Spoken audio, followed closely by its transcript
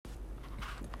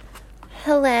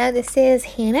Hello, this is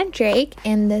Hannah Drake,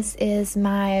 and this is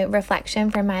my reflection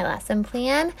for my lesson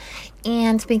plan.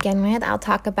 And to begin with, I'll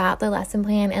talk about the lesson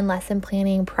plan and lesson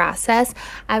planning process.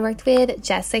 I worked with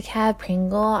Jessica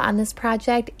Pringle on this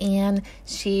project, and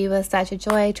she was such a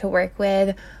joy to work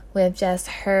with just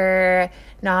her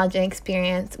knowledge and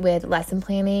experience with lesson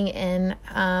planning in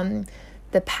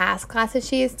the past classes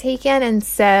she has taken. And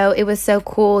so it was so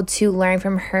cool to learn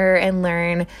from her and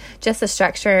learn just the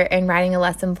structure and writing a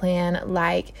lesson plan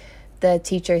like the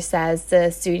teacher says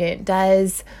the student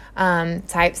does,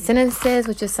 type sentences,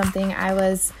 which is something I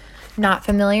was not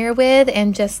familiar with,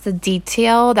 and just the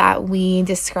detail that we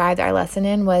described our lesson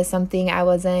in was something I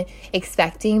wasn't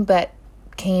expecting but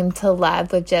came to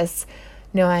love with just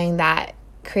knowing that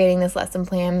creating this lesson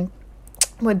plan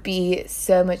would be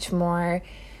so much more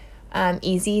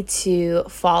easy to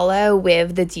follow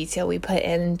with the detail we put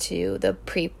into the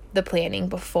planning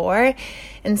before.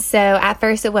 And so at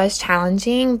first it was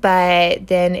challenging, but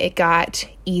then it got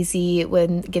easy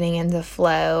when getting into the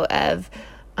flow of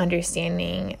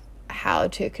understanding how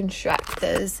to construct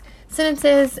those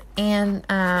sentences and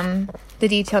the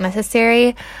detail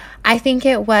necessary. I think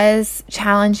it was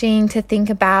challenging to think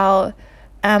about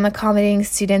accommodating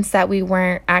students that we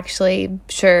weren't actually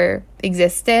sure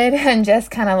existed, and just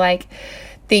kind of like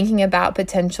thinking about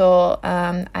potential.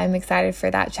 I'm excited for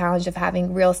that challenge of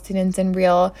having real students and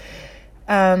real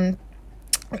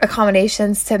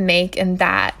accommodations to make, and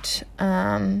that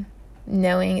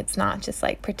knowing it's not just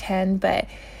like pretend, but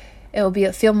it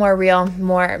will feel more real,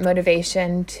 more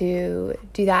motivation to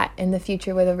do that in the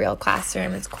future with a real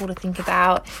classroom. It's cool to think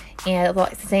about. And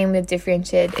same with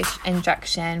differentiated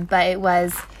instruction, but it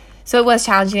was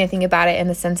challenging to think about it in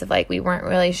the sense of like we weren't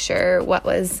really sure what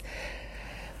was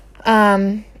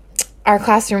our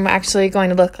classroom actually going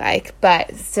to look like,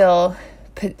 but still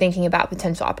thinking about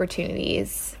potential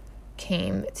opportunities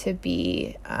came to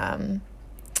be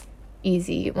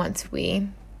easy once we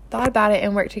thought about it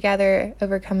and worked together,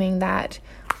 overcoming that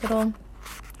little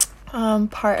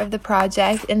part of the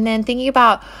project. And then thinking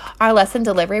about our lesson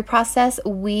delivery process,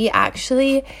 we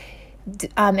actually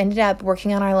ended up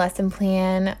working on our lesson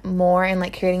plan more and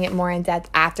like creating it more in depth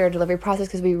after our delivery process,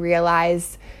 because we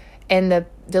realized in the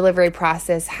delivery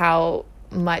process how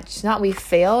much not we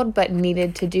failed but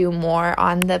needed to do more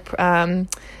on the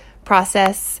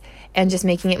process and just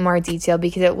making it more detailed,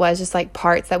 because it was just like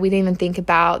parts that we didn't even think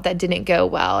about that didn't go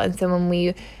well. And so when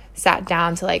we sat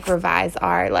down to like revise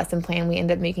our lesson plan, we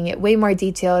ended up making it way more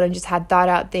detailed and just had thought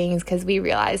out things, because we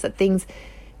realized that things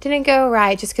didn't go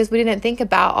right just because we didn't think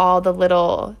about all the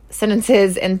little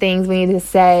sentences and things we needed to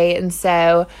say. And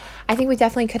so I think we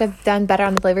definitely could have done better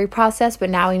on the delivery process, but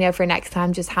now we know for next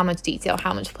time just how much detail,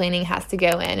 how much planning has to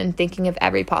go in, and thinking of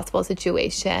every possible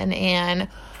situation. And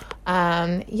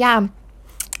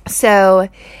so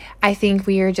I think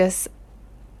we were just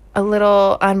a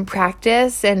little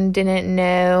unpracticed and didn't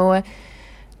know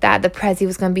that the Prezi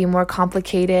was going to be more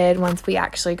complicated once we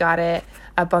actually got it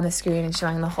up on the screen and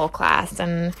showing the whole class.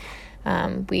 And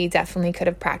we definitely could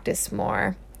have practiced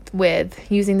more with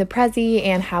using the Prezi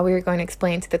and how we were going to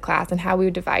explain to the class and how we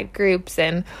would divide groups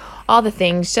and all the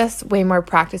things. Just way more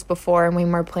practice before and way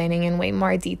more planning and way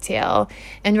more detail.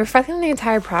 And reflecting on the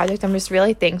entire project, I'm just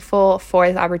really thankful for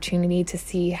this opportunity to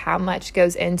see how much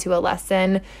goes into a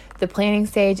lesson, the planning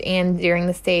stage and during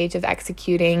the stage of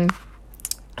executing,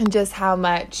 and just how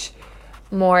much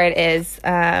more it is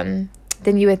than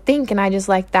you would think. And I just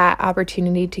like that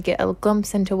opportunity to get a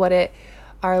glimpse into what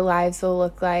our lives will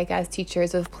look like as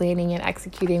teachers of planning and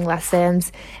executing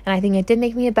lessons. And I think it did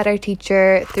make me a better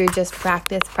teacher through just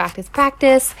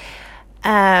practice.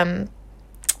 I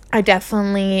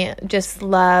definitely just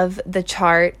love the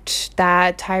chart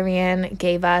that Tyrian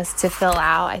gave us to fill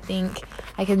out. I think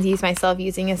I can see myself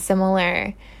using a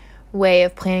similar way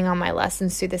of planning on my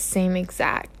lessons through the same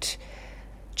exact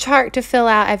chart to fill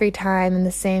out every time, in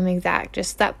the same exact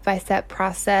just step-by-step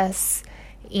process.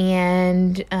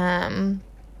 And I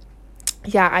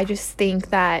just think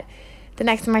that the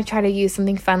next time I try to use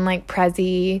something fun like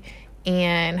Prezi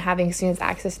and having students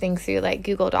access things through like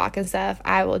Google Doc and stuff,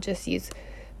 I will just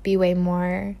be way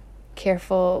more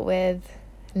careful with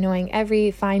knowing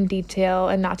every fine detail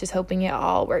and not just hoping it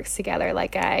all works together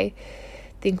like I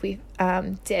think we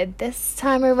did this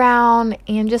time around,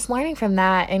 and just learning from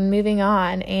that and moving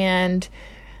on. And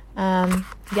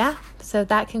so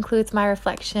that concludes my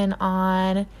reflection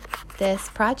on this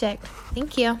project.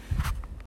 Thank you.